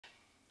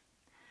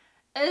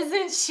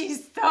Isn't she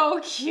so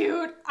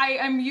cute? I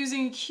am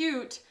using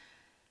cute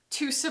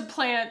to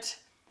supplant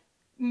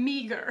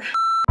meager.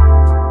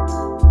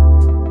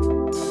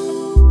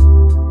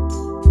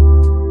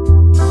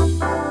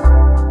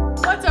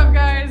 What's up,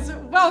 guys?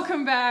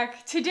 Welcome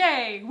back.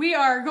 Today we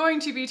are going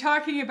to be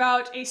talking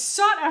about a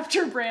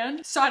sought-after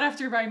brand, sought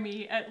after by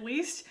me at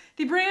least.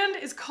 The brand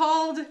is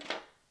called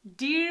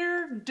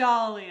Dear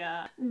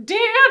Dahlia.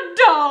 Dear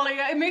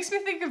Dahlia! It makes me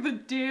think of the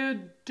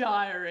Dear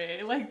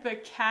Diary, like the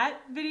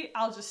cat video.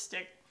 I'll just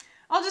stick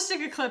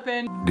a clip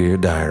in. Dear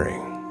Diary,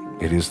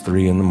 it is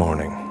 3 in the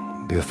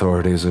morning. The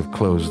authorities have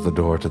closed the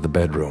door to the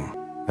bedroom.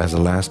 As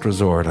a last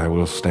resort, I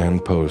will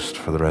stand post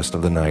for the rest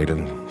of the night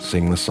and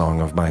sing the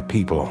song of my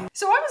people.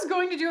 So I was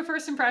going to do a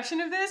first impression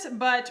of this,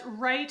 but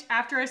right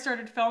after I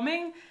started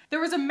filming,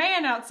 there was a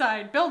man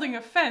outside building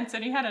a fence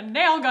and he had a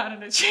nail gun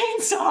and a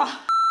chainsaw.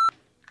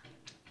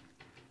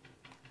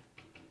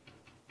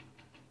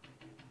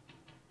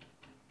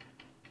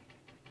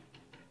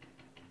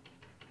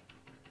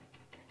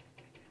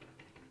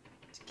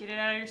 Get it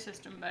out of your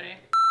system, buddy. And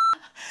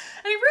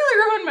he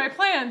really ruined my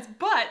plans,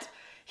 but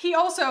he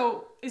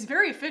also is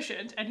very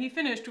efficient and he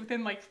finished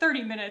within like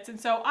 30 minutes. And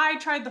so I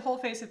tried the whole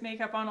face of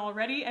makeup on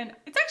already and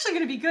it's actually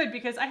gonna be good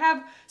because I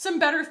have some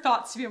better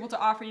thoughts to be able to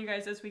offer you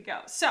guys as we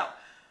go. So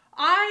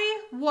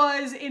I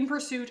was in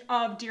pursuit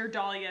of Dear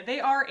Dahlia.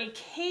 They are a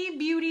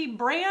K-beauty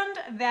brand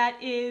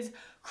that is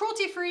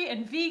cruelty-free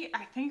and vegan,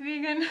 I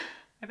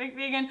think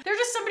vegan. They're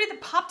just somebody that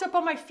popped up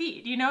on my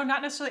feed, you know,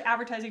 not necessarily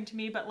advertising to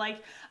me, but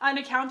like an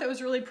account that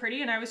was really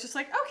pretty. And I was just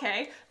like,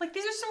 okay, like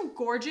these are some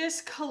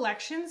gorgeous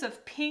collections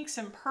of pinks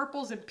and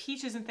purples and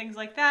peaches and things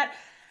like that.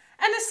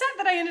 And the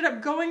set that I ended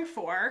up going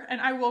for,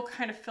 and I will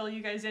kind of fill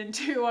you guys in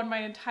too on my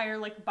entire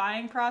like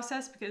buying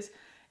process because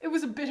it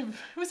was a bit of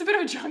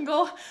a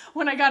jungle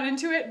when I got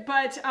into it,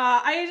 but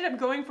I ended up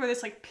going for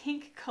this like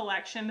pink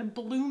collection, the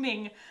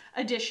blooming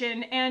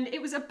edition, and it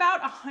was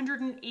about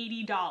 $180. And it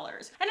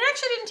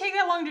actually didn't take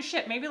that long to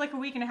ship, maybe like a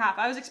week and a half.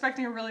 I was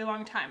expecting a really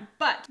long time,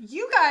 but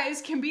you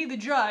guys can be the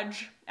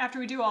judge after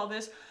we do all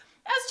this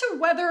as to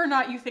whether or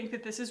not you think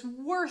that this is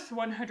worth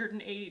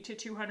 $180 to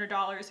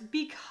 $200,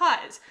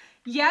 because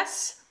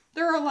yes,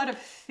 there are a lot of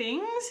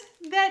things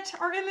that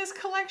are in this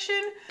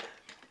collection,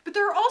 but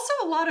there are also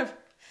a lot of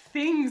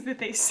things that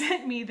they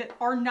sent me that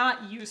are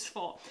not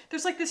useful.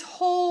 There's like this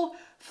whole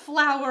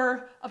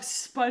flower of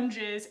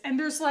sponges and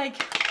there's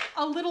like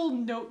a little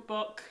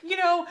notebook, you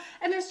know,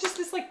 and there's just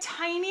this like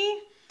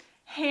tiny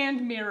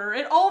hand mirror.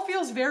 It all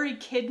feels very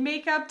kid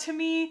makeup to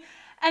me,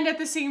 and at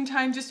the same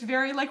time just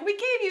very like, we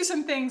gave you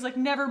some things, like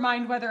never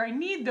mind whether I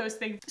need those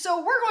things.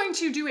 So we're going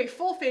to do a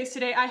full face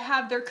today. I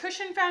have their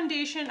cushion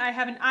foundation, I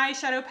have an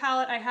eyeshadow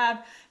palette, I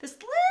have this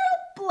little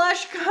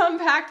blush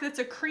compact that's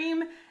a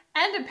cream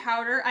and a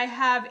powder. I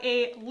have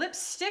a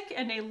lipstick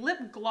and a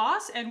lip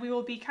gloss, and we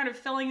will be kind of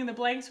filling in the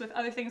blanks with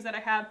other things that I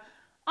have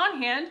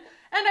on hand,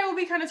 and I will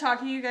be kind of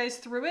talking you guys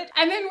through it,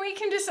 and then we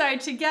can decide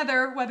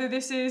together whether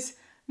this is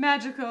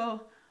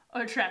magical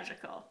or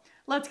tragical.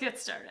 Let's get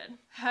started.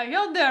 How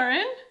y'all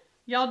doing?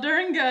 Y'all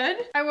doing good?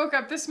 I woke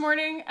up this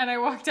morning and I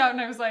walked out and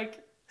I was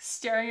like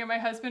staring at my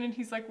husband and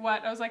he's like,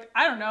 what? I was like,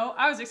 I don't know.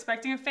 I was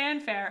expecting a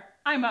fanfare.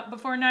 I'm up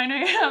before 9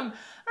 a.m. I don't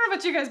know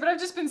about you guys, but I've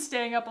just been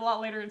staying up a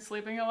lot later and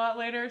sleeping a lot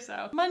later,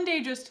 so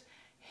Monday just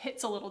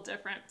hits a little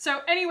different.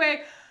 So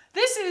anyway,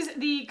 this is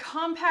the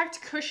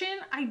compact cushion.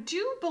 I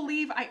do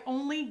believe I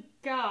only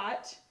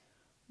got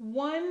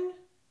one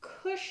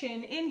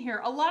cushion in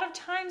here. A lot of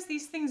times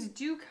these things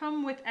do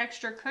come with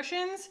extra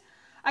cushions.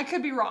 I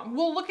could be wrong.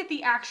 We'll look at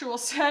the actual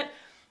set.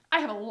 I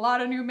have a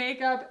lot of new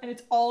makeup and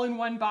it's all in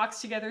one box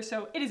together,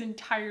 so it is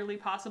entirely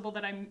possible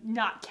that I'm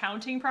not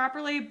counting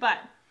properly, but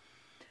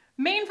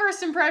main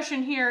first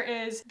impression here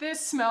is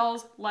this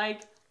smells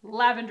like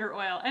lavender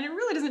oil, and it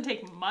really doesn't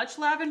take much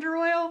lavender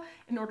oil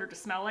in order to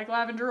smell like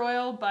lavender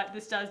oil, but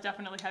this does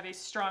definitely have a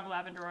strong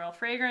lavender oil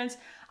fragrance.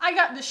 I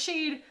got the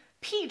shade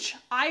Peach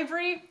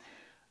Ivory.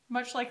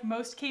 Much like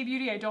most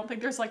K-beauty, I don't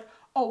think there's like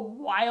a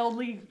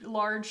wildly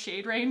large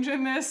shade range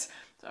in this,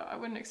 so I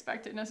wouldn't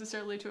expect it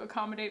necessarily to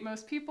accommodate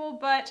most people,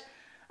 but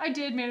I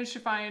did manage to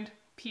find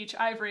Peach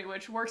Ivory,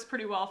 which works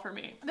pretty well for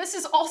me. This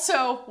is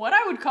also what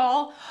I would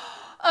call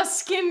a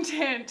skin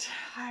tint.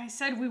 I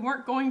said we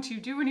weren't going to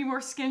do any more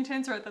skin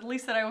tints, or at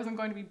least that I wasn't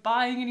going to be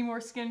buying any more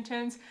skin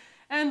tints,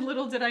 and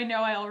little did I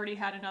know I already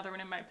had another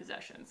one in my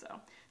possession. So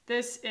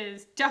this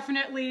is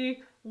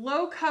definitely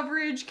low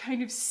coverage,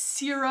 kind of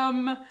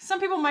serum. Some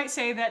people might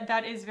say that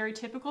that is very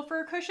typical for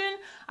a cushion.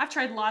 I've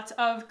tried lots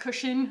of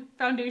cushion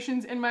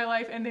foundations in my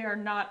life and they are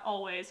not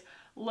always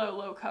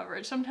low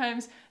coverage.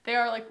 Sometimes they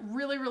are like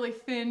really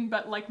thin,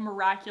 but like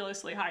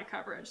miraculously high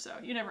coverage, so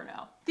you never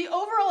know. The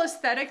overall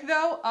aesthetic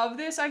though of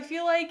this, I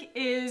feel like,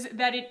 is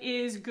that it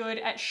is good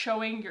at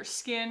showing your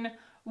skin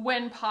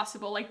when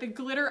possible. Like the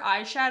glitter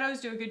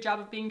eyeshadows do a good job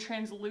of being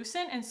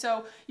translucent, and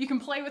so you can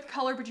play with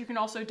color, but you can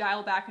also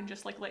dial back and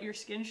just like let your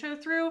skin show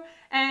through.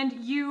 And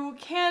you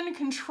can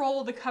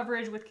control the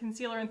coverage with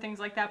concealer and things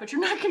like that, but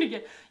you're not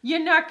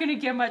gonna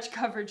get much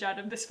coverage out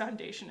of this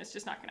foundation. It's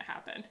just not gonna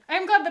happen. I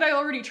am glad that I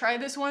already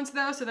tried this once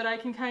though, so that I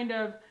can kind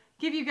of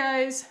give you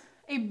guys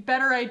a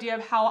better idea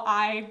of how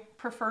I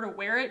prefer to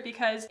wear it,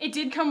 because it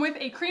did come with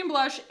a cream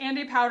blush and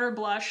a powder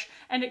blush,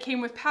 and it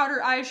came with powder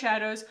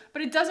eyeshadows,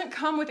 but it doesn't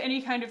come with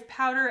any kind of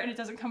powder, and it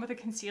doesn't come with a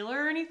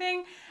concealer or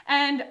anything.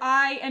 And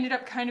I ended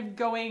up kind of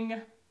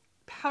going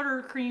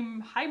powder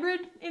cream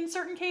hybrid in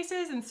certain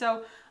cases, and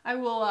so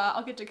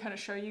I'll get to kind of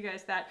show you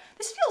guys that.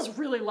 This feels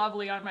really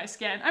lovely on my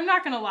skin. I'm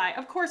not gonna lie.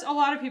 Of course, a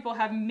lot of people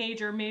have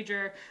major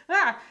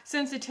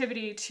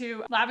sensitivity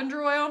to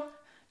lavender oil.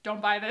 Don't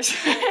buy this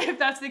if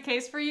that's the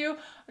case for you.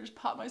 I just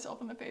popped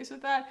myself in the face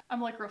with that. I'm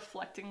like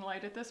reflecting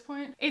light at this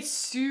point. It's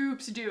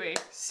soups dewy,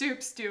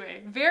 soups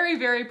dewy. Very,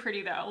 very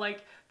pretty though.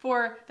 Like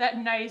for that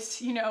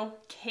nice, you know,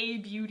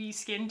 K-beauty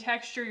skin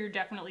texture, you're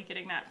definitely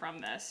getting that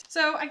from this.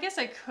 So I guess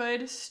I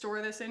could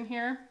store this in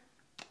here.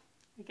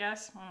 I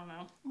guess, I don't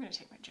know. I'm gonna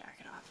take my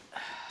jacket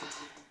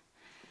off.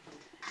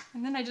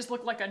 And then I just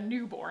look like a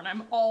newborn.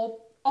 I'm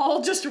all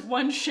just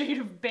one shade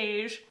of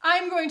beige.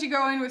 I'm going to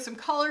go in with some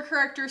color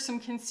corrector,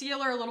 some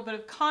concealer, a little bit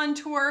of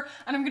contour,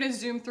 and I'm gonna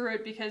zoom through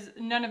it because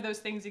none of those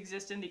things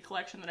exist in the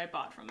collection that I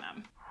bought from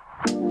them.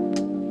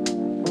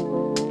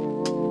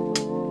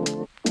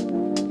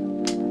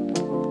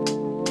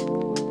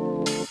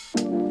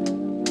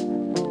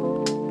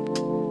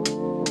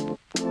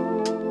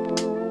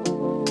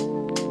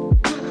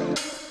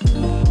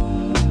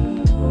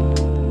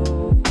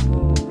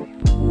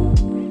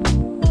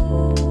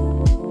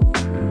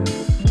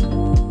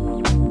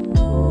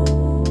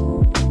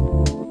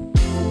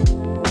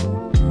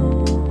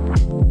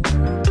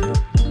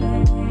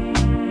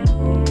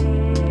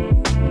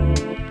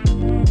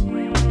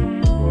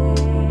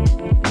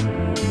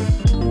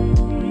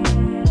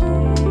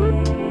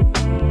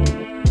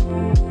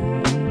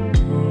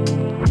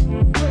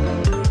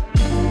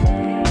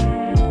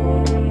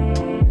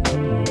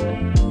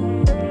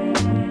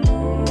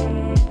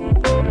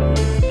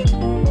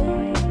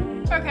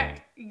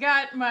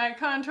 My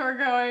contour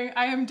going.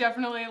 I am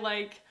definitely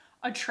like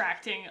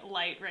attracting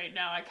light right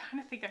now. I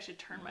kind of think I should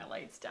turn my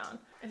lights down.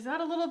 Is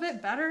that a little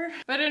bit better?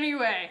 But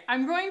anyway,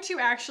 I'm going to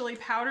actually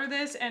powder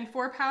this, and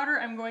for powder,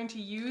 I'm going to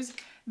use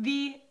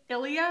the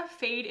Ilia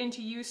Fade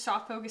Into You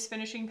Soft Focus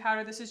Finishing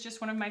Powder. This is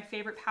just one of my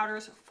favorite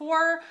powders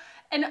for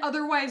an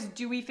otherwise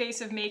dewy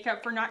face of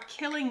makeup, for not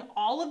killing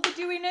all of the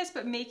dewiness,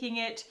 but making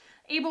it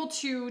able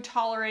to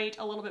tolerate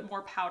a little bit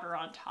more powder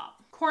on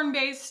top.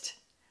 Corn-based,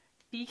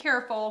 be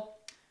careful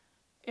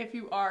if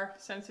you are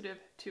sensitive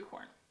to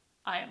corn.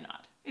 I am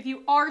not. If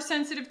you are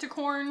sensitive to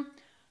corn,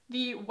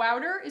 the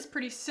Wowder is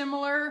pretty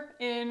similar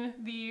in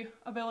the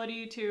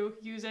ability to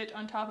use it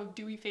on top of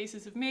dewy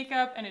faces of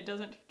makeup, and it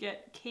doesn't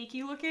get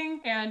cakey looking,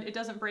 and it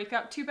doesn't break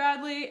up too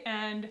badly,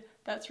 and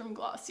that's from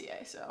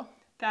Glossier, so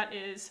that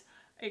is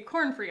a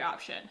corn-free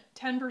option.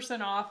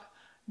 10% off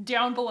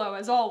down below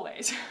as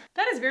always.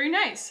 That is very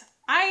nice.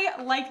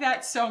 I like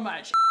that so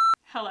much.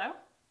 Hello?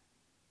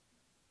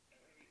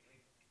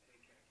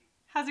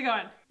 How's it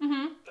going?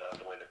 Mm-hmm.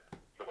 The way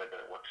that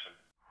it works.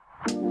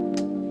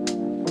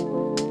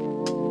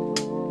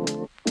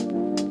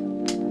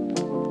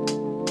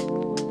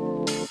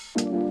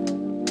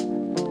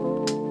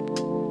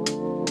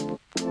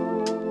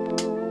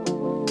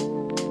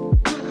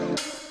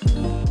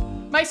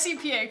 My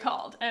CPA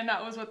called, and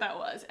that was what that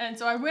was. And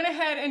so I went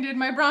ahead and did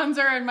my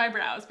bronzer and my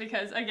brows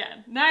because,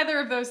 again, neither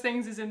of those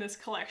things is in this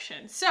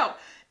collection. So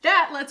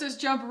that lets us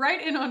jump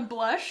right in on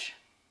blush.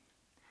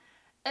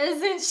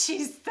 Isn't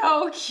she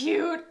so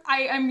cute?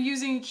 I am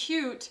using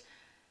cute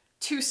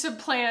to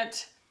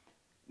supplant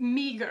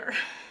meager.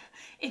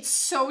 It's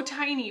so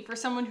tiny for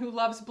someone who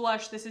loves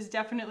blush. This is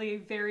definitely a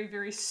very,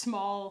 very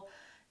small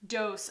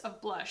dose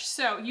of blush.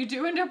 So you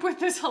do end up with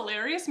this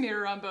hilarious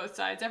mirror on both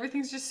sides.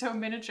 Everything's just so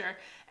miniature.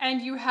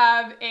 And you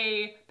have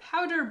a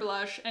powder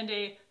blush and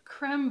a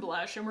creme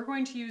blush, and we're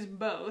going to use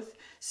both.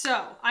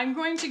 So I'm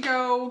going to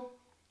go,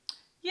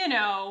 you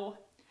know,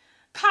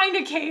 kind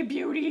of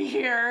K-beauty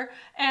here,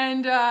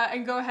 and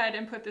go ahead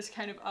and put this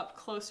kind of up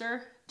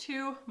closer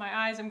to my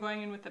eyes. I'm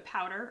going in with the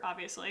powder,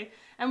 obviously,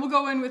 and we'll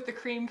go in with the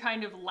cream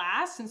kind of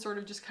last and sort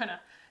of just kind of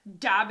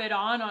dab it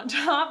on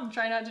top and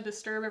try not to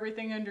disturb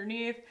everything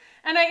underneath.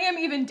 And I am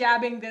even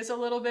dabbing this a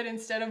little bit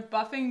instead of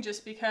buffing,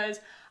 just because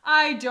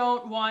I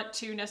don't want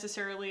to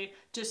necessarily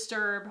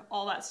disturb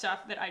all that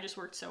stuff that I just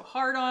worked so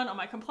hard on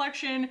my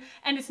complexion.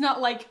 And it's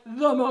not like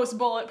the most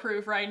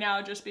bulletproof right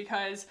now just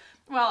because,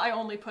 well, I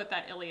only put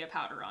that Ilia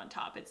powder on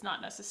top. It's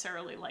not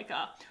necessarily like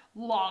a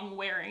long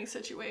wearing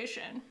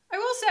situation. I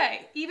will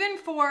say, even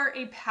for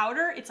a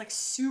powder, it's like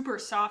super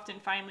soft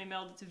and finely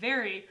milled. It's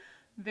very,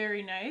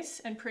 very nice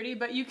and pretty,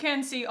 but you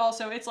can see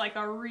also it's like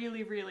a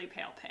really, really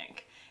pale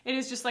pink. It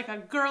is just like a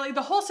girly,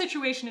 the whole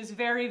situation is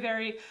very,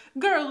 very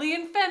girly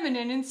and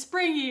feminine and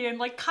springy and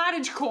like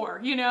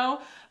cottagecore, you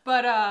know?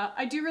 But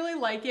I do really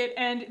like it,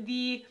 and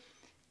the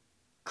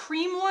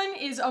cream one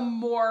is a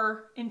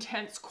more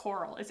intense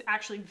coral. It's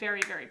actually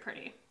very, very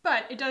pretty.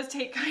 But it does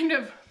take kind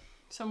of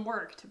some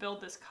work to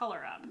build this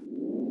color up.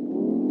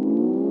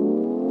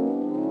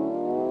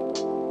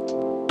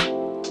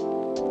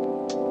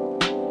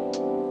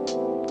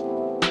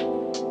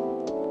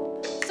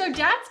 So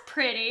that's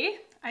pretty.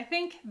 I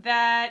think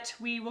that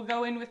we will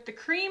go in with the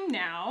cream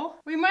now.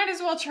 We might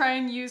as well try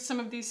and use some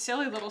of these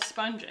silly little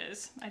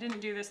sponges. I didn't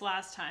do this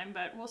last time,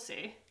 but we'll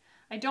see.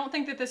 I don't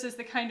think that this is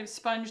the kind of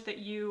sponge that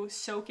you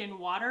soak in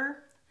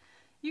water.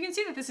 You can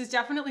see that this is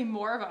definitely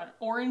more of an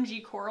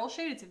orangey coral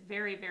shade. It's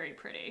very, very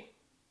pretty.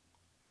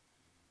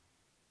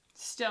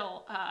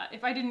 Still,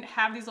 if I didn't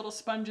have these little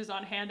sponges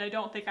on hand, I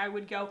don't think I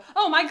would go,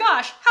 oh my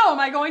gosh, how am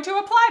I going to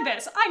apply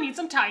this? I need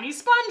some tiny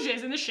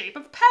sponges in the shape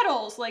of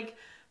petals. Like,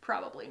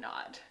 probably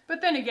not.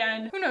 But then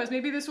again, who knows,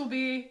 maybe this will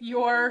be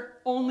your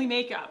only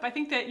makeup. I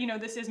think that, you know,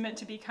 this is meant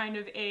to be kind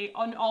of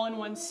an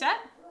all-in-one set.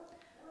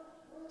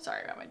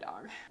 Sorry about my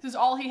dog. This is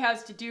all he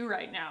has to do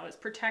right now is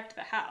protect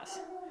the house.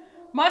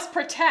 Must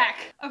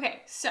protect.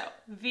 Okay, so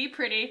V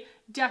Pretty,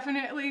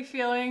 definitely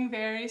feeling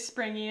very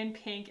springy and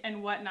pink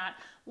and whatnot.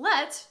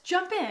 Let's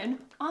jump in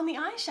on the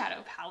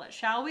eyeshadow palette,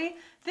 shall we?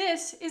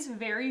 This is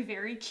very,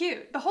 very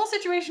cute. The whole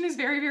situation is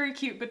very, very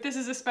cute, but this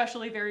is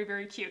especially very,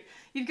 very cute.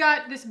 You've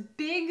got this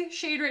big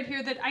shade right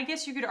here that I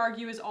guess you could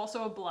argue is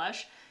also a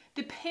blush.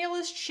 The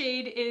palest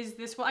shade is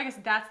this, well, I guess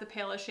that's the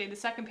palest shade. The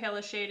second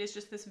palest shade is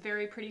just this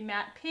very pretty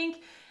matte pink,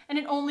 and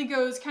it only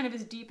goes kind of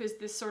as deep as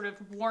this sort of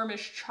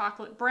warmish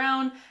chocolate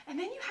brown. And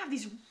then you have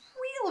these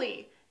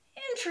really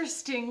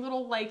interesting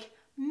little like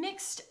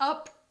mixed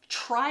up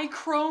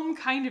trichrome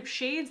kind of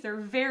shades. They're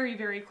very,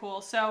 very cool.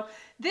 So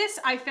this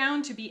I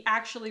found to be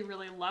actually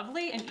really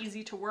lovely and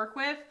easy to work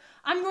with.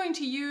 I'm going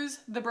to use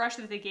the brush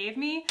that they gave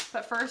me,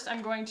 but first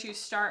I'm going to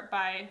start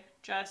by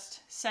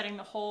just setting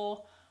the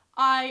whole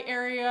eye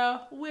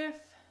area with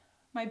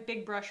my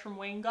big brush from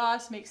Wayne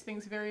Goss. Makes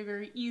things very,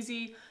 very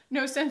easy.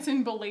 No sense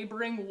in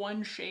belaboring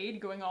one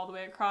shade going all the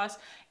way across.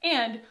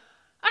 And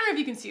I don't know if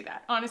you can see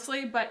that,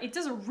 honestly, but it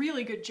does a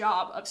really good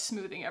job of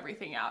smoothing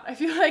everything out. I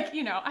feel like,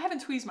 you know, I haven't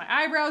tweezed my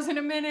eyebrows in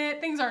a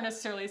minute. Things aren't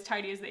necessarily as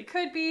tidy as they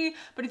could be,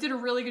 but it did a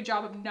really good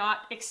job of not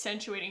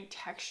accentuating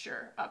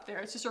texture up there.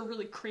 It's just a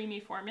really creamy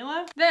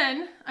formula.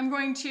 Then I'm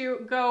going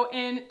to go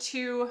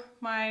into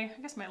my,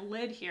 I guess my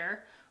lid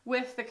here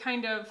with the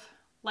kind of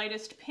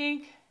lightest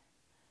pink.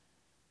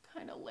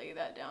 Kind of lay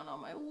that down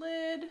on my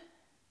lid.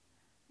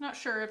 Not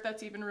sure if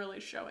that's even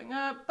really showing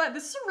up, but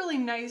this is a really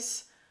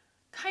nice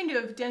kind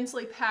of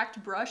densely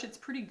packed brush. It's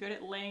pretty good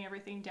at laying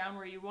everything down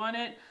where you want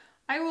it.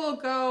 I will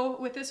go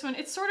with this one.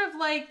 It's sort of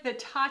like the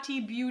Tati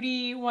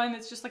Beauty one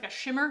that's just like a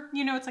shimmer.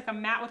 You know, it's like a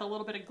matte with a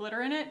little bit of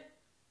glitter in it.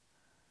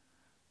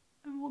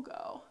 And we'll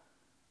go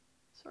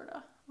sort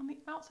of on the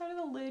outside of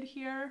the lid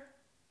here.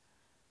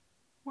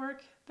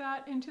 Work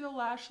that into the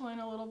lash line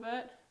a little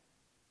bit.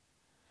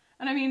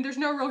 And I mean, there's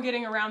no real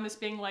getting around this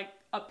being like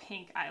a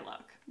pink eye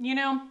look, you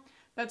know?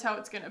 That's how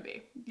it's gonna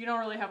be. You don't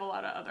really have a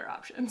lot of other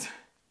options.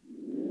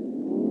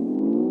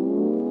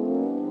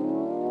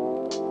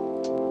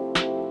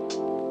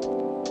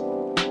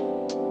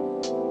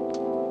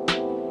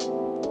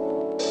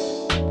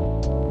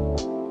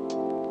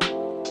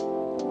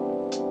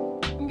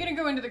 I'm gonna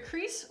go into the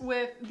crease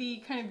with the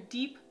kind of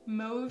deep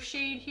mauve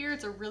shade here.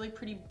 It's a really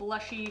pretty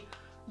blushy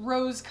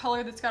rose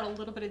color that's got a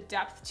little bit of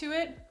depth to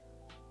it.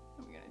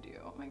 I'm gonna do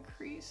my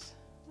crease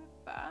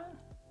with that.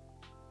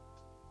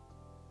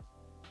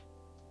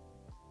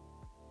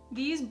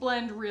 These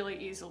blend really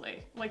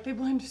easily. Like they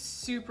blend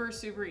super,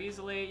 super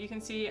easily. You can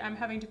see I'm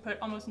having to put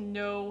almost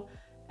no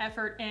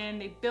effort in.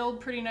 They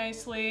build pretty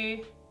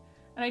nicely.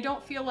 And I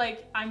don't feel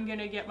like I'm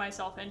gonna get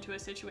myself into a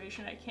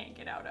situation I can't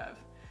get out of.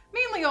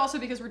 Mainly also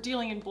because we're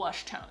dealing in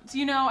blush tones.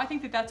 You know, I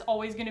think that that's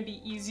always gonna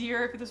be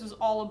easier. If this was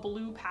all a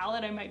blue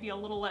palette, I might be a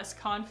little less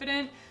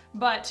confident,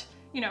 but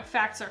you know,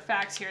 facts are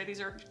facts here. These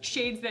are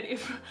shades that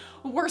if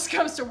worse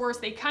comes to worse,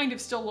 they kind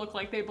of still look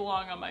like they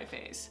belong on my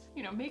face.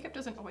 You know, makeup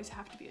doesn't always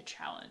have to be a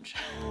challenge.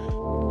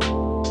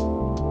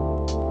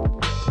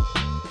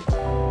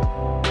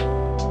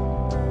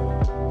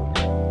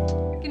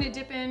 I'm gonna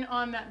dip in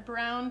on that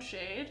brown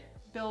shade,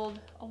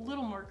 build a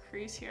little more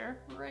crease here,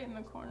 right in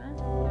the corner.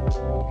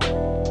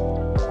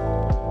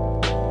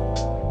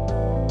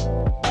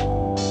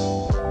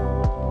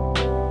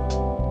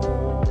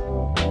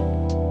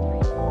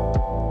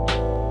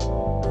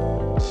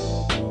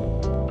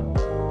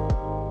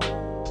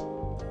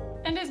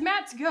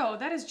 Go,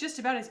 that is just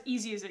about as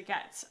easy as it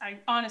gets.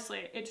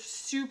 Honestly, it's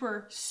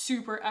super,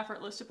 super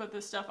effortless to put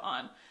this stuff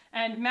on.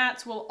 And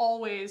mattes will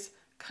always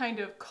kind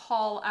of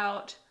call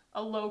out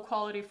a low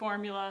quality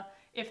formula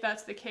if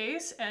that's the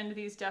case, and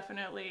these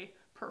definitely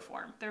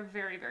perform. They're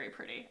very, very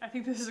pretty. I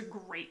think this is a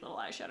great little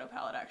eyeshadow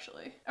palette,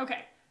 actually.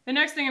 Okay, The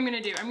next thing I'm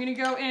gonna do, I'm gonna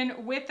go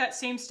in with that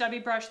same stubby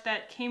brush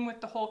that came with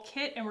the whole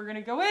kit, and we're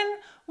gonna go in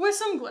with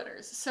some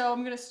glitters. So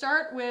I'm gonna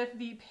start with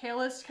the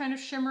palest kind of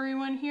shimmery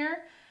one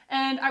here,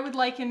 and I would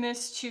liken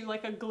this to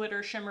like a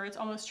glitter shimmer. It's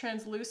almost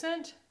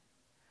translucent,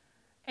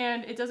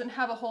 and it doesn't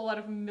have a whole lot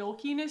of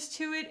milkiness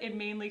to it. It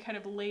mainly kind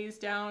of lays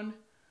down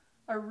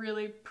a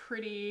really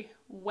pretty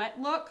wet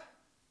look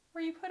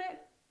where you put it.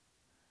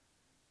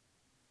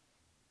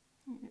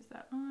 Use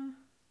that on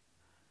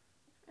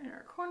in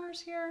our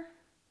corners here.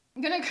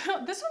 I'm gonna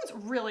go, this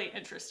one's really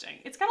interesting.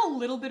 It's got a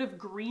little bit of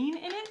green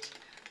in it.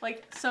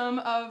 Like some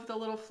of the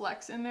little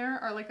flecks in there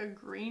are like a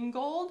green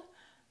gold.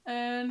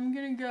 And I'm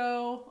gonna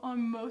go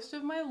on most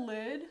of my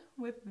lid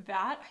with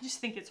that. I just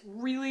think it's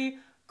really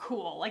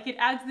cool. Like it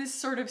adds this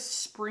sort of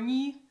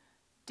springy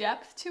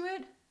depth to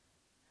it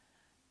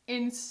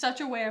in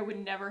such a way I would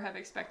never have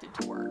expected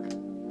to work.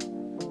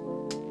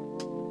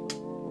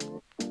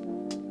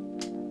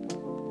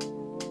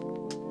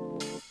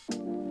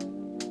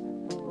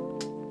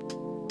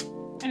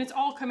 And it's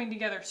all coming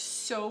together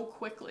so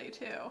quickly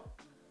too.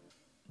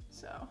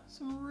 So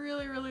some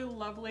really, really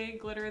lovely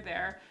glitter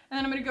there. And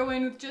then I'm gonna go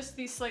in with just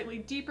the slightly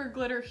deeper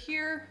glitter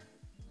here.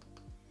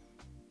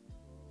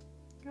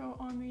 Go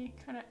on the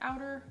kind of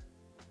outer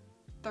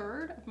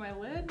third of my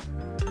lid.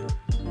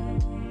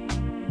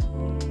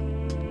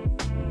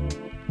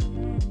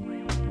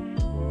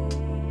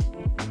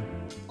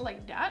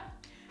 Like that.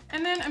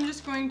 And then I'm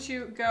just going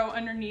to go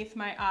underneath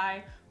my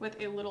eye with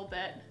a little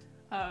bit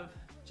of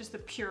just the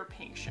pure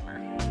pink shimmer.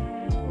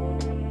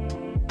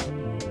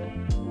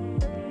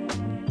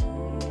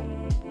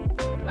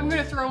 I'm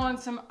gonna throw on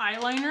some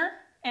eyeliner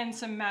and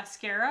some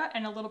mascara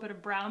and a little bit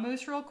of brow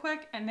mousse real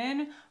quick, and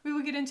then we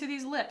will get into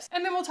these lips.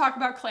 And then we'll talk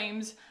about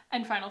claims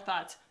and final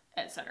thoughts,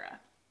 etc.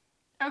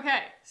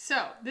 Okay,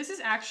 so this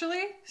is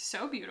actually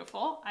so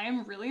beautiful. I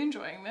am really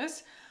enjoying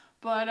this,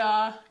 but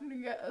I'm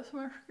gonna get this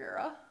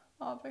mascara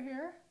off of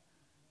here.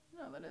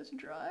 Now that it's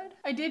dried.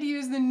 I did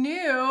use the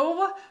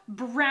new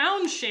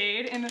brown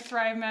shade in the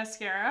Thrive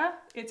mascara.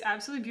 It's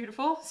absolutely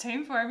beautiful.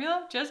 Same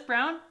formula, just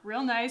brown,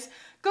 real nice.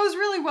 Goes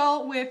really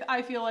well with,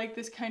 I feel like,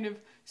 this kind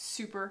of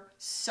super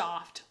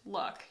soft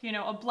look. You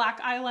know, a black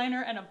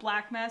eyeliner and a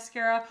black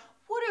mascara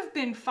would have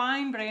been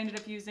fine, but I ended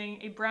up using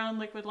a brown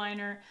liquid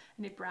liner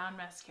and a brown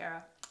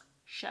mascara.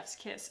 Chef's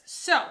kiss.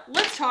 So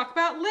let's talk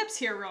about lips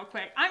here real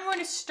quick. I'm going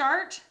to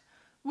start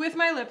with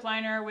my lip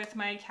liner, with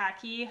my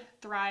khaki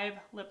Thrive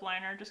lip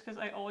liner, just because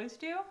I always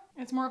do.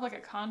 It's more of like a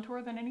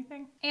contour than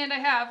anything. And I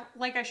have,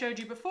 like I showed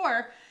you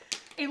before,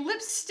 a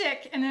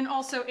lipstick and then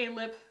also a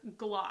lip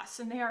gloss.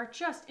 And they are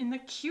just in the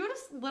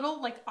cutest little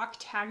like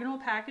octagonal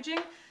packaging.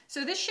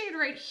 So this shade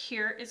right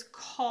here is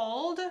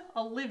called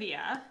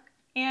Olivia.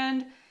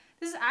 And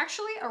this is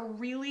actually a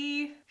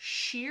really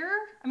sheer,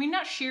 I mean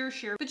not sheer,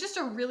 but just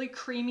a really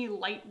creamy,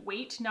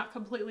 lightweight, not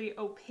completely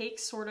opaque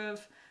sort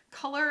of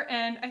color,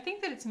 and I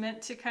think that it's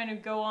meant to kind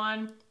of go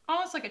on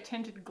almost like a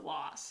tinted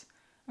gloss.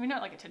 I mean,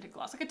 not like a tinted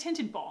gloss, like a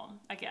tinted balm,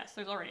 I guess.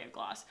 There's already a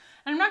gloss.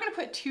 And I'm not gonna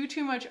put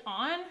too much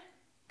on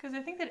because I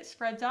think that it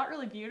spreads out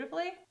really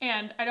beautifully.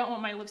 And I don't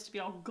want my lips to be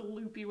all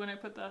gloopy when I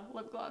put the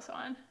lip gloss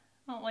on.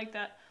 I don't like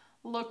that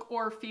look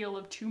or feel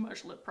of too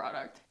much lip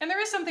product. And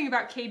there is something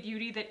about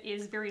K-Beauty that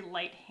is very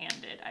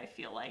light-handed, I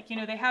feel like. You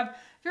know, they have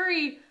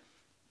very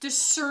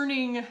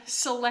discerning,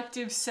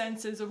 selective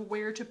senses of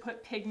where to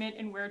put pigment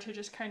and where to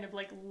just kind of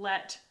like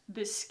let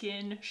the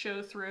skin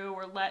show through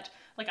or let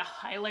like a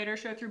highlighter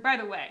show through. By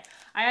the way,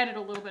 I added a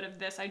little bit of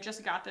this. I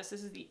just got this.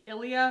 This is the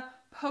Ilia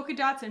Polka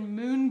Dots and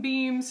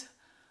Moonbeams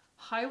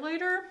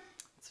highlighter.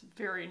 It's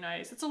very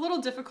nice. It's a little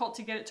difficult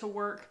to get it to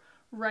work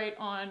right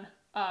on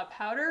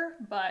powder,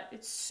 but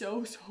it's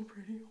so, so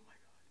pretty. Oh my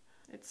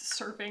God. It's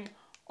serving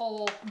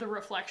all the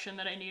reflection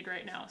that I need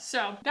right now.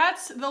 So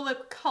that's the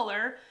lip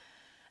color.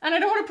 And I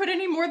don't want to put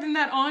any more than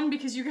that on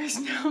because you guys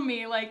know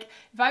me, like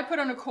if I put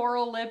on a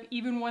coral lip,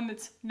 even one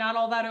that's not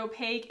all that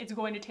opaque, it's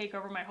going to take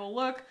over my whole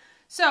look.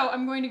 So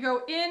I'm going to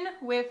go in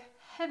with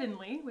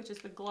Heavenly, which is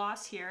the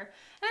gloss here.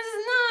 And this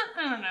is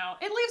not, I don't know,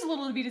 it leaves a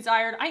little to be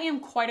desired. I am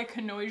quite a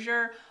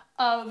connoisseur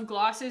of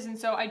glosses, and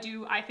so I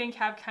think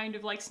have kind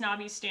of like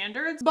snobby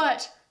standards,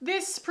 but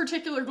this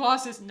particular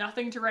gloss is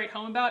nothing to write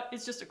home about.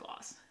 It's just a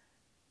gloss.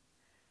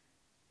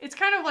 It's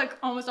kind of like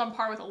almost on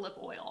par with a lip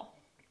oil.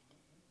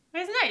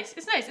 It's nice,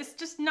 it's nice. It's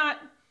just not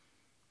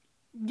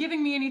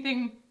giving me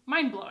anything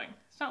mind-blowing.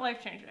 It's not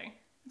life-changing.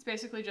 It's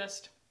basically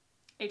just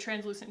a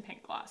translucent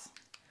pink gloss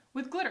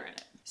with glitter in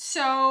it.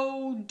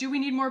 So do we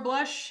need more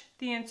blush?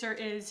 The answer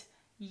is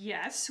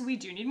yes, we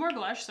do need more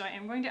blush. So I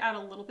am going to add a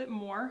little bit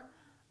more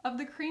of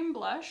the cream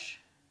blush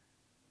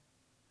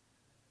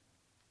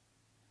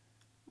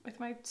with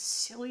my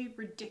silly,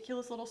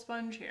 ridiculous little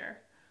sponge here.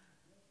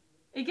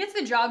 It gets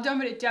the job done,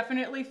 but it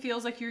definitely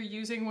feels like you're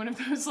using one of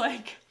those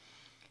like,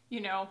 you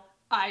know,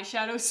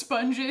 eyeshadow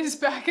sponges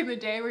back in the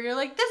day where you're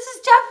like, this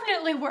is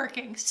definitely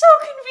working, so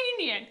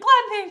convenient,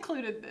 glad they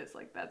included this.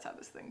 Like, that's how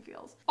this thing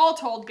feels. All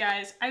told,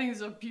 guys, I think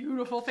this is a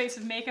beautiful face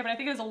of makeup, and I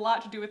think it has a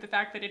lot to do with the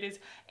fact that it is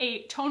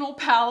a tonal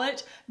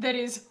palette that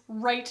is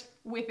right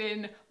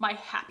within my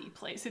happy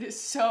place. It is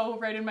so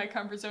right in my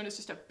comfort zone. It's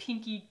just a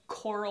pinky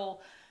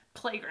coral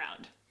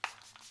playground.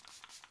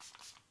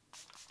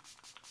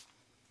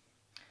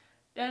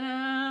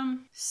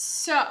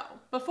 So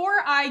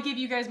before I give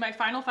you guys my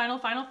final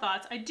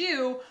thoughts, I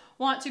do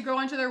want to go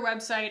onto their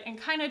website and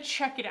kind of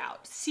check it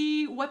out,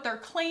 see what they're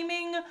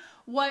claiming,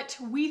 what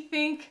we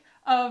think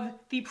of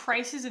the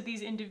prices of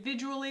these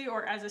individually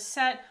or as a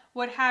set,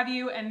 what have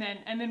you, and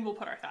then we'll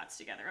put our thoughts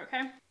together,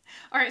 okay?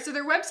 All right, so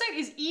their website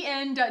is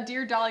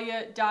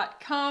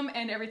en.deardahlia.com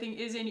and everything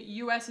is in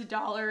US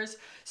dollars.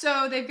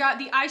 So they've got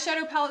the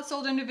eyeshadow palette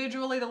sold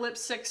individually, the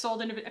lipstick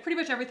sold individually, pretty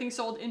much everything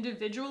sold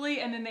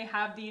individually, and then they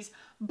have these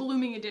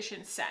Blooming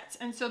Edition sets.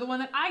 And so the one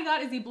that I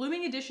got is the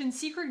Blooming Edition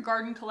Secret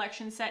Garden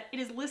Collection set. It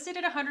is listed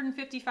at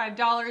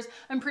 $155.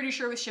 I'm pretty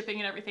sure with shipping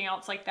and everything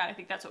else like that, I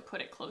think that's what put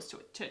it close to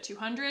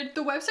 $200.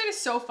 The website is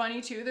so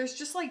funny too. There's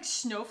just like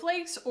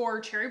snowflakes or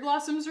cherry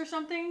blossoms or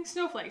something.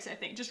 Snowflakes, I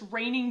think, just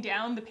raining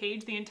down the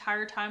page the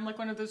entire time like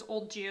one of those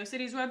old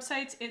GeoCities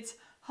websites. It's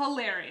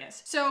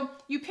hilarious. So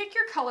you pick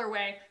your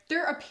colorway.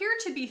 There appear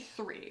to be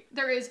 3.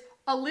 There is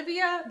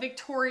Olivia,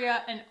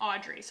 Victoria, and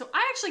Audrey. So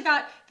I actually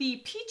got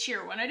the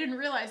peachier one. I didn't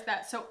realize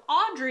that. So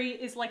Audrey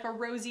is like a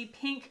rosy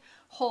pink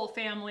whole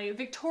family.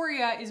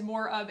 Victoria is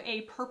more of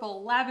a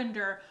purple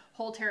lavender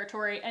whole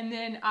territory. And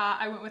then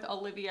I went with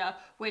Olivia,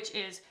 which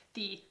is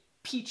the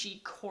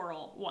peachy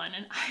coral one.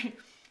 And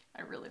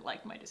I really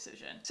like my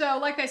decision. So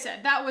like I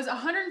said, that was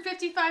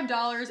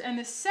 $155, and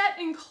the set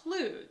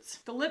includes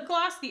the lip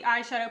gloss, the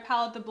eyeshadow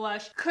palette, the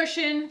blush,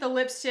 cushion, the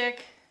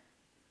lipstick.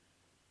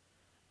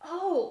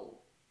 Oh,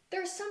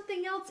 there's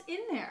something else in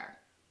there.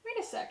 Wait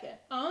a second.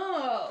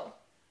 Oh,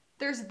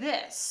 there's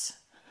this.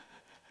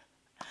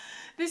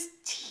 This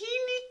teeny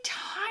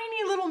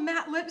tiny little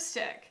matte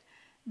lipstick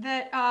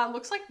that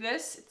looks like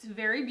this. It's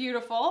very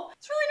beautiful.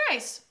 It's really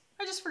nice.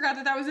 I just forgot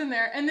that that was in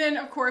there. And then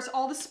of course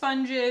all the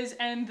sponges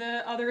and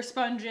the other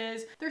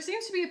sponges. There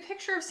seems to be a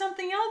picture of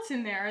something else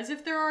in there, as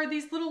if there are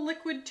these little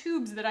liquid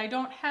tubes that I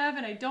don't have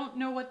and I don't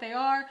know what they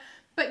are.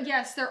 But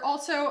yes, there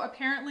also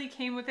apparently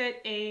came with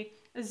it a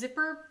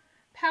zipper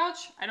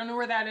pouch. I don't know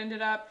where that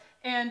ended up.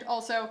 And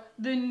also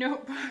the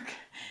notebook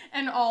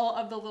and all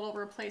of the little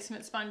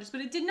replacement sponges. But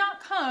it did not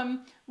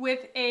come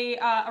with a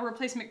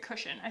replacement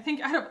cushion. I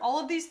think out of all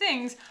of these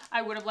things,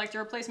 I would have liked a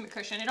replacement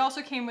cushion. It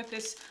also came with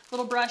this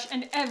little brush,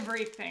 and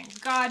everything,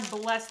 God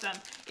bless them,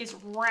 is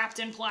wrapped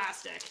in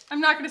plastic. I'm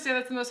not gonna say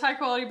that's the most high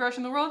quality brush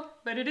in the world,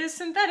 but it is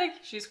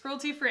synthetic. She's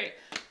cruelty free.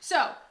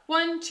 So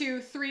 1,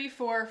 2, 3,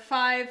 4,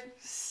 5,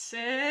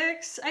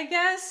 6, I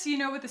guess, you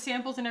know, with the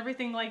samples and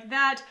everything like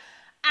that.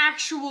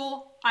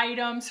 Actual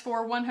items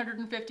for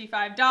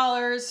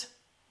 $155.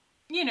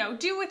 You know,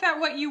 do with that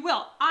what you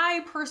will.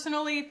 I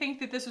personally think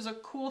that this was a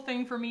cool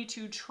thing for me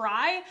to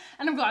try,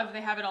 and I'm glad that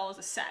they have it all as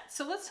a set.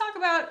 So let's talk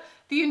about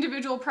the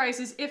individual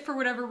prices if for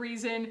whatever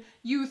reason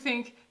you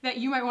think that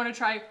you might want to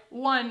try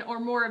one or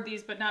more of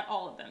these, but not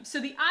all of them. So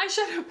the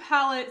eyeshadow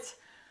palettes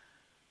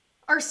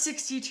are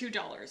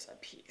 $62 a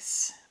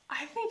piece.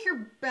 I think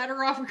you're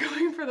better off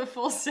going for the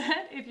full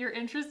set if you're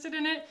interested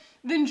in it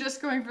than just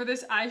going for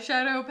this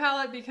eyeshadow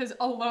palette, because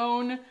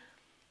alone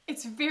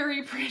it's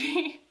very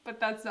pretty, but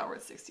that's not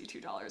worth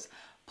 $62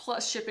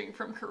 plus shipping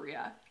from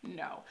Korea.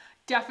 No,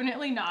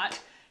 definitely not.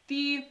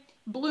 The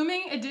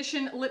Blooming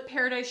Edition Lip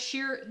Paradise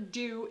Sheer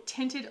Dew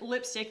Tinted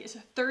Lipstick is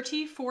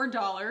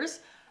 $34.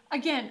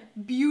 Again,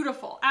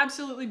 beautiful,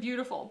 absolutely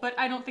beautiful, but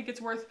I don't think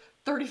it's worth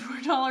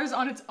 $34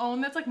 on its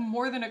own. That's like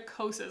more than a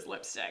Kosas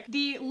lipstick.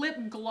 The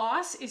lip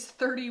gloss is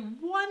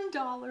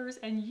 $31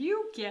 and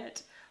you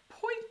get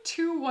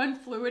 0.21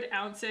 fluid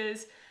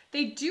ounces.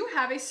 They do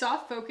have a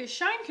soft focus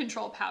shine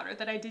control powder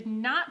that I did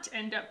not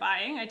end up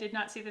buying. I did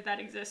not see that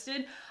that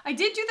existed. I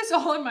did do this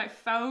all on my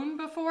phone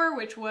before,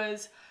 which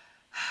was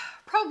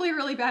probably a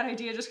really bad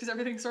idea just because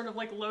everything's sort of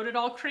like loaded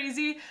all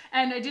crazy,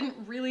 and I didn't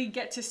really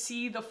get to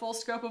see the full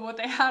scope of what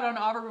they had on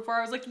offer before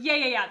I was like,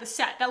 yeah, the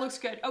set, that looks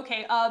good.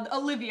 Okay, the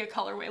Olivia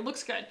colorway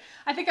looks good.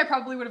 I think I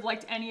probably would have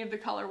liked any of the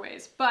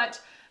colorways,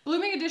 but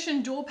Blooming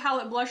Edition Dual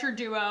Palette Blusher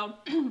Duo,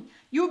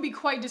 you would be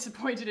quite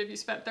disappointed if you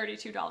spent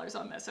 $32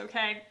 on this,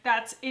 okay?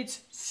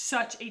 It's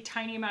such a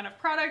tiny amount of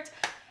product,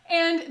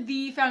 and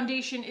the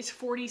foundation is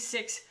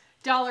 $46,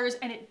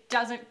 and it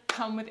doesn't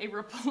come with a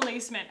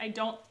replacement, I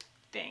don't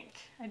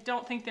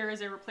think there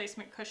is a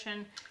replacement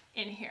cushion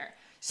in here.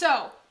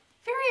 So,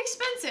 very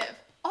expensive.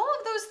 All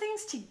of those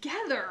things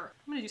together.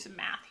 I'm gonna do some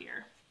math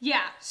here.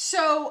 Yeah,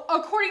 so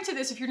according to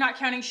this, if you're not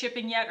counting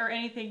shipping yet or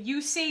anything,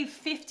 you save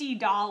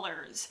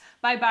 $50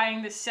 by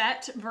buying the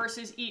set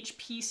versus each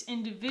piece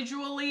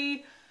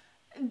individually.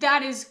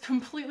 That is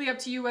completely up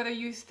to you whether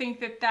you think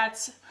that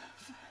that's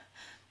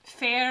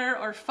fair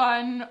or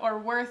fun or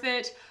worth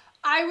it.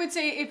 I would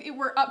say if it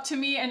were up to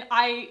me and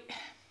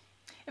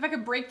if I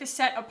could break the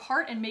set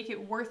apart and make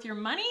it worth your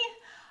money,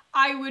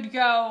 I would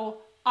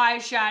go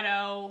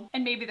eyeshadow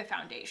and maybe the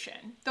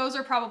foundation. Those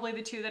are probably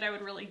the two that I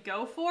would really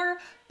go for,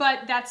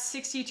 but that's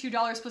 $62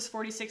 plus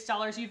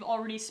 $46. You've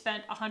already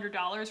spent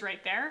 $100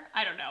 right there.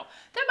 I don't know.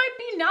 That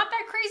might be not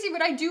that crazy,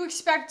 but I do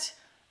expect,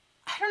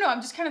 I don't know,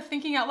 I'm just kind of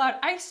thinking out loud.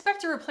 I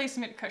expect a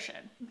replacement cushion.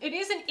 It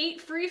is an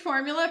 8-free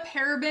formula: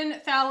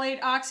 paraben,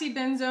 phthalate,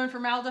 oxybenzone,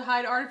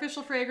 formaldehyde,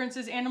 artificial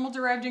fragrances,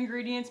 animal-derived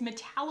ingredients,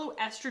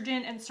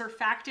 metalloestrogen, and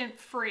surfactant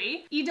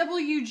free.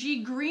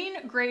 EWG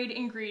green grade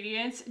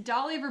ingredients,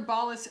 Dahlia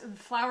verbalis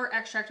flower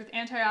extract with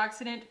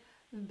antioxidant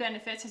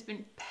benefits, has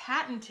been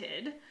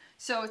patented.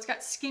 So it's got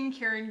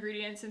skincare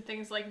ingredients and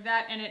things like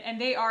that in it, and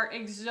they are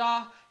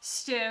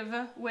exhaustive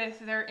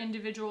with their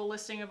individual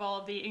listing of all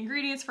of the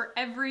ingredients for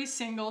every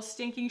single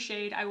stinking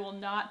shade. I will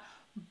not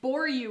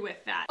bore you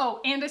with that.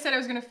 Oh, and I said I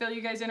was gonna fill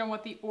you guys in on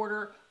what the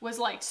order was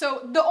like.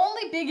 So the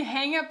only big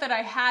hang up that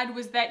I had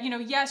was that, you know,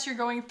 yes, you're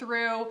going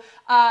through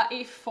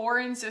a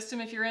foreign system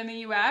if you're in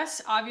the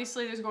US.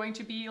 Obviously there's going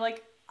to be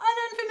like an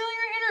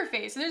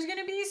unfamiliar interface, and there's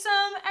gonna be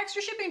some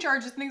extra shipping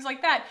charges and things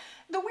like that.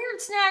 The weird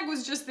snag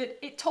was just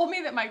that it told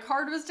me that my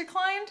card was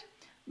declined,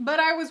 but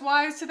I was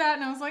wise to that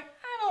and I was like,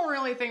 I don't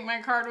really think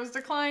my card was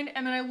declined.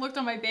 And then I looked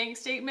on my bank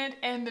statement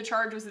and the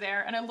charge was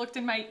there, and I looked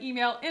in my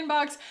email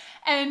inbox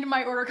and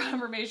my order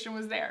confirmation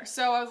was there.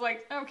 So I was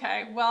like,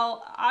 okay,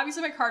 well,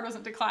 obviously my card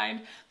wasn't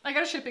declined. I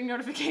got a shipping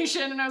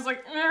notification and I was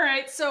like, all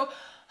right, so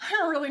I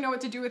don't really know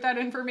what to do with that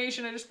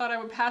information. I just thought I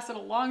would pass it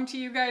along to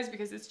you guys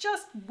because it's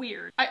just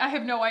weird. I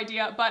have no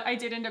idea, but I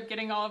did end up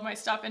getting all of my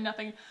stuff and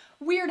nothing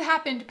weird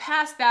happened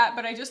past that,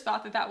 but I just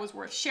thought that that was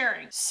worth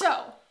sharing.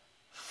 So,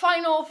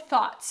 final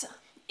thoughts.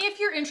 If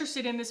you're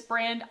interested in this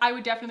brand, I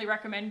would definitely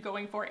recommend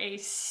going for a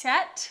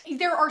set.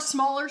 There are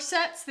smaller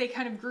sets. They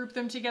kind of group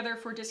them together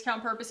for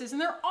discount purposes. And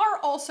there are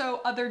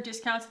also other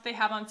discounts that they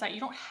have on site. You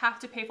don't have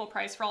to pay full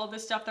price for all of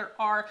this stuff. There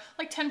are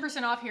like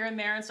 10% off here and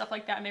there and stuff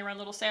like that, and they run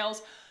little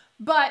sales.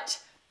 But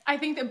I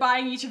think that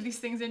buying each of these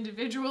things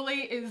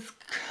individually is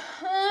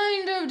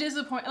kind of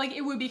disappointing. Like,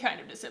 it would be kind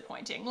of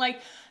disappointing.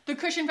 Like, the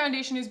cushion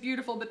foundation is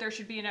beautiful, but there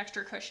should be an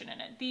extra cushion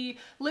in it. The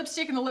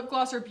lipstick and the lip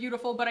gloss are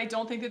beautiful, but I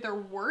don't think that they're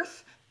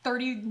worth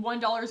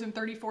 $31 and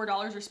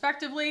 $34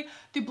 respectively.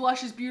 The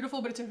blush is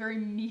beautiful, but it's a very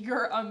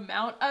meager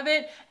amount of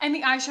it. And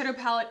the eyeshadow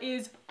palette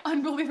is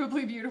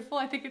unbelievably beautiful.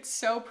 I think it's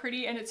so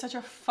pretty and it's such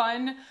a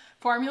fun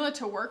formula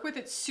to work with.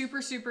 It's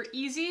super, super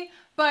easy,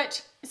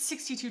 but it's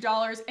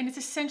 $62 and it's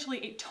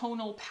essentially a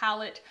tonal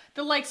palette,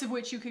 the likes of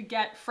which you could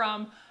get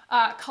from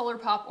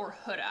ColourPop or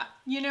Huda,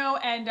 you know,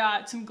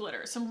 and some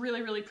glitters, some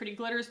really, really pretty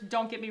glitters.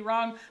 Don't get me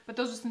wrong, but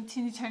those are some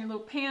teeny tiny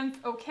little pans,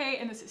 okay?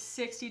 And this is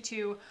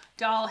 62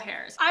 doll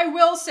hairs. I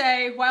will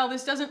say, while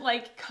this doesn't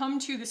like come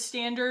to the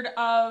standard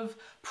of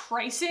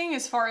pricing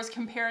as far as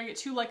comparing it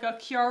to like a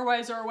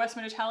Chiarwise or a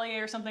Westman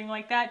Atelier or something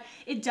like that,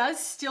 it does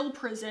still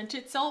present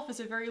itself as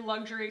a very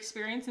luxury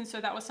experience, and so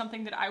that was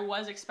something that I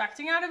was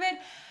expecting out of it.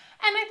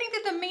 And I think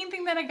that the main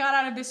thing that I got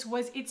out of this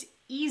was it's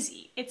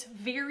easy. It's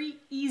very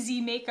easy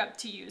makeup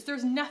to use.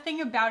 There's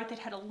nothing about it that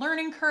had a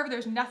learning curve.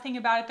 There's nothing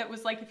about it that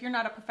was like, if you're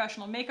not a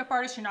professional makeup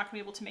artist, you're not gonna be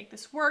able to make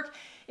this work.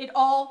 It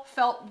all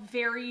felt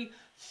very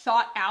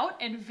thought out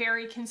and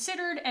very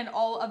considered, and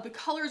all of the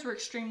colors were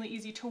extremely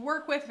easy to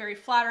work with, very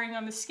flattering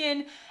on the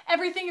skin.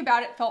 Everything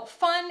about it felt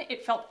fun,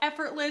 it felt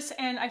effortless,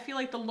 and I feel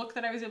like the look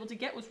that I was able to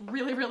get was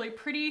really, really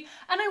pretty,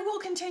 and I will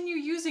continue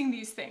using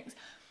these things.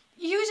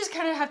 You just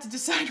kind of have to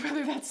decide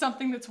whether that's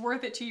something that's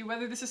worth it to you,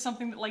 whether this is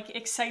something that like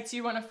excites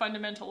you on a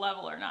fundamental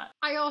level or not.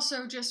 I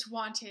also just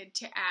wanted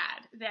to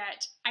add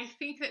that I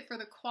think that for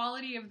the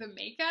quality of the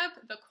makeup,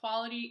 the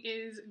quality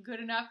is good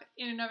enough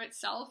in and of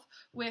itself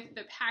with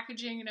the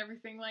packaging and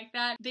everything like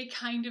that. They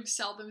kind of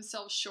sell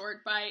themselves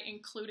short by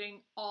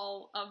including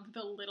all of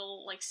the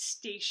little like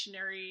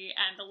stationery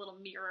and the little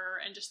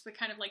mirror and just the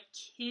kind of like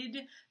kid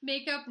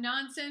makeup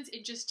nonsense.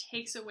 It just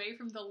takes away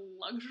from the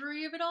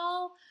luxury of it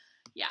all.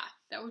 Yeah,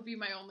 that would be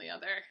my only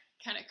other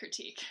kind of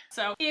critique.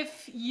 So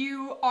if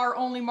you are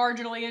only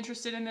marginally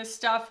interested in this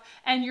stuff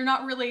and you're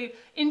not really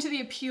into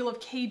the appeal of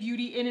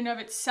K-beauty in and of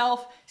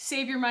itself,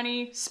 save your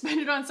money,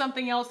 spend it on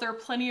something else. There are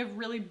plenty of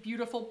really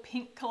beautiful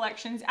pink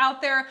collections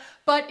out there.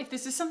 But if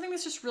this is something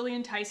that's just really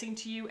enticing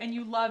to you and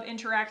you love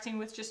interacting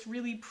with just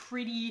really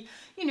pretty,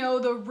 you know,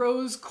 the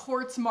rose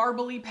quartz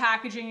marbly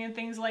packaging and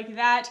things like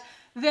that,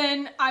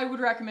 then I would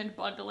recommend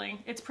bundling.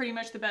 It's pretty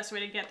much the best way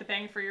to get the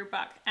bang for your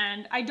buck.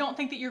 And I don't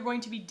think that you're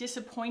going to be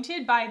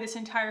disappointed by this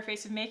entire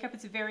face of makeup.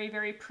 It's very,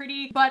 very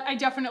pretty, but I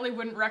definitely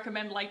wouldn't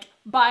recommend like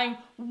buying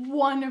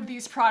one of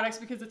these products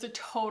because it's a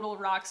total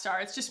rock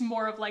star. It's just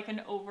more of like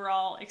an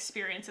overall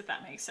experience, if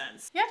that makes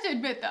sense. You have to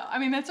admit though, I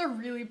mean, that's a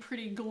really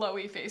pretty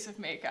glowy face of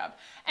makeup.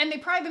 And they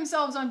pride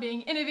themselves on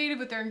being innovative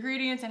with their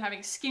ingredients and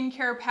having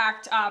skincare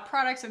packed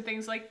products and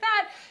things like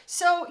that.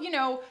 So, you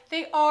know,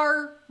 they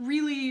are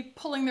really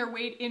pulling their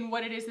weight in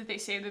what it is that they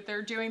say that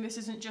they're doing. This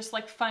isn't just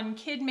like fun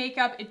kid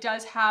makeup. It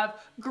does have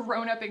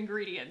grown-up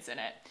ingredients in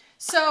it.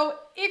 So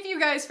if you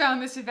guys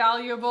found this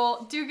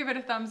valuable, do give it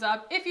a thumbs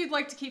up. If you'd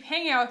like to keep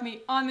hanging out with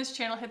me on this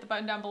channel, hit the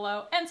button down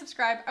below and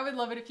subscribe. I would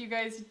love it if you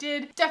guys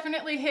did.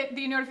 Definitely hit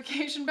the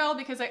notification bell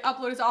because I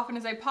upload as often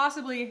as I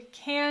possibly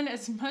can,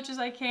 as much as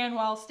I can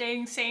while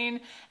staying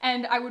sane,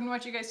 and I wouldn't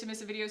want you guys to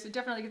miss a video, so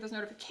definitely get those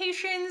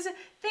notifications.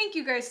 Thank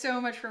you guys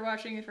so much for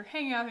watching and for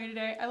hanging out with me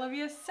today. I love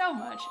you so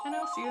much, and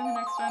I'll see you in the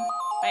next one.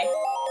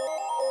 Bye.